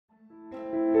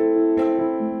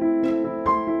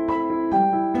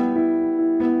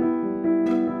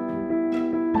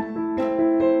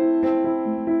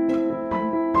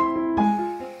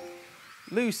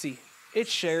It's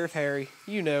Sheriff Harry.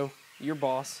 You know, your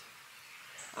boss.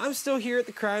 I'm still here at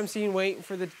the crime scene waiting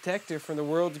for the detective from the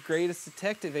world's greatest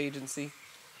detective agency.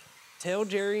 Tell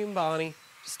Jerry and Bonnie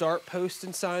to start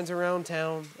posting signs around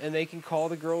town, and they can call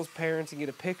the girl's parents and get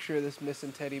a picture of this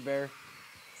missing teddy bear.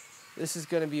 This is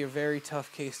going to be a very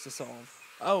tough case to solve.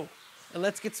 Oh, and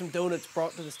let's get some donuts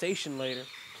brought to the station later.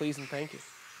 Please and thank you.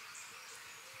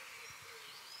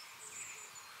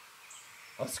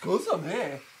 Excuse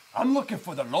me. I'm looking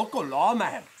for the local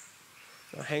lawman.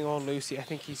 Now, hang on, Lucy. I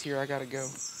think he's here. I gotta go.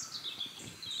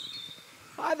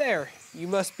 Hi there. You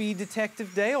must be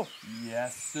Detective Dale.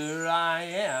 Yes, sir, I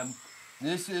am.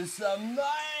 This is some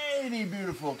mighty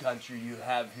beautiful country you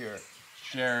have here,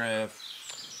 Sheriff.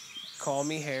 Call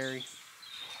me Harry.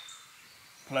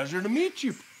 Pleasure to meet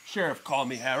you, Sheriff. Call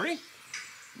me Harry.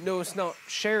 No, it's not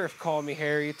Sheriff Call Me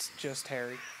Harry. It's just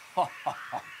Harry.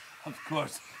 Of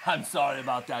course. I'm sorry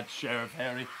about that, Sheriff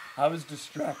Harry. I was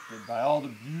distracted by all the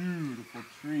beautiful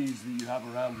trees that you have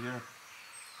around here.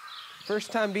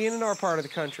 First time being in our part of the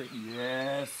country.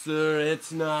 Yes, sir.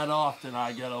 It's not often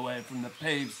I get away from the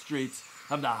paved streets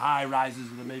of the high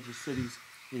rises of the major cities.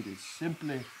 It is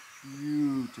simply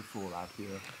beautiful out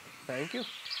here. Thank you.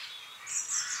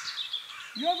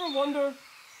 You ever wonder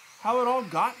how it all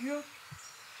got here?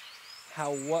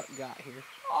 How what got here?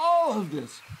 All of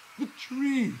this. The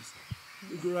trees,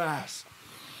 the grass,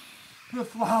 the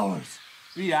flowers,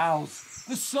 the owls,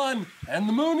 the sun, and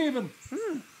the moon even.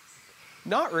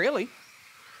 Not really.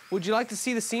 Would you like to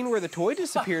see the scene where the toy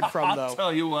disappeared from, though? I'll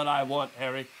tell you what I want,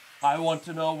 Harry. I want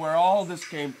to know where all this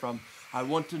came from. I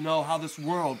want to know how this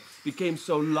world became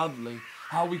so lovely,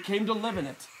 how we came to live in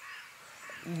it.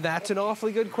 That's an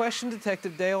awfully good question,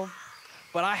 Detective Dale.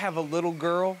 But I have a little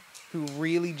girl who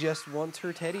really just wants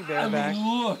her teddy bear back.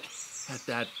 Look at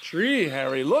that tree,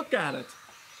 Harry. Look at it.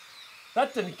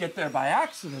 That didn't get there by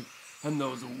accident. And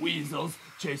those weasels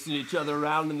chasing each other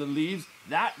around in the leaves,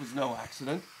 that was no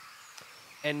accident.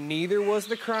 And neither was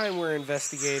the crime we're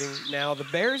investigating. Now, the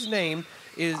bear's name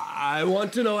is... I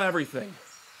want to know everything.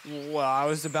 Well, I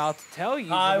was about to tell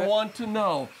you. I want to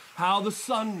know how the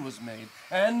sun was made,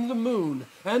 and the moon,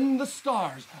 and the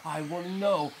stars. I want to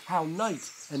know how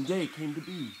night and day came to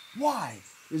be. Why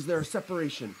is there a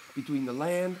separation between the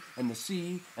land and the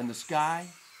sea and the sky?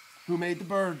 Who made the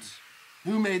birds?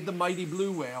 Who made the mighty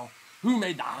blue whale? Who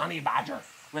made the honey badger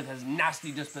with his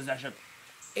nasty disposition?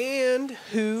 And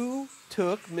who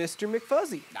took Mr.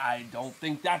 McFuzzy? I don't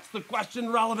think that's the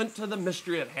question relevant to the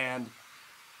mystery at hand.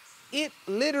 It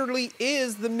literally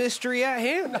is the mystery at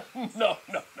hand. No,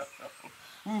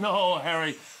 No,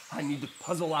 Harry, I need to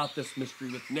puzzle out this mystery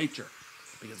with nature.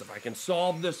 Because if I can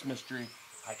solve this mystery,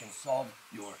 I can solve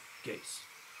your case.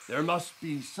 There must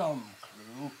be some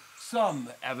clue, some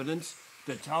evidence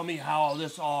to tell me how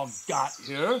this all got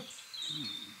here.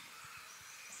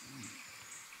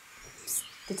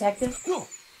 Detective? Oh,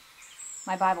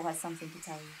 My Bible has something to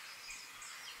tell you.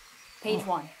 Page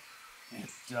 1. it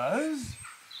does?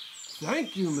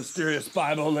 Thank you, mysterious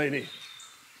Bible lady.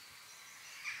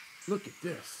 Look at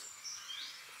this.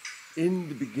 In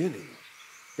the beginning,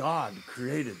 God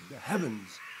created the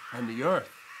heavens and the earth.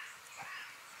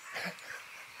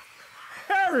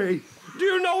 Harry, do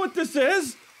you know what this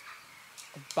is?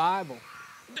 A Bible.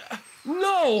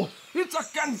 No, it's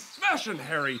a confession,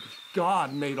 Harry.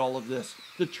 God made all of this.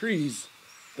 The trees,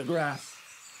 the grass,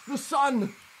 the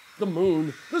sun, the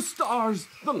moon, the stars,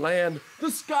 the land,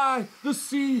 the sky, the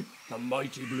sea, the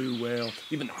mighty blue whale,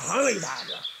 even the honey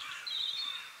badger.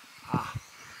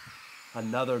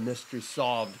 Another mystery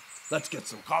solved. Let's get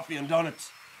some coffee and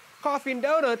donuts. Coffee and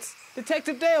donuts?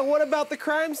 Detective Dale, what about the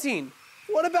crime scene?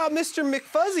 What about Mr.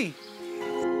 McFuzzy?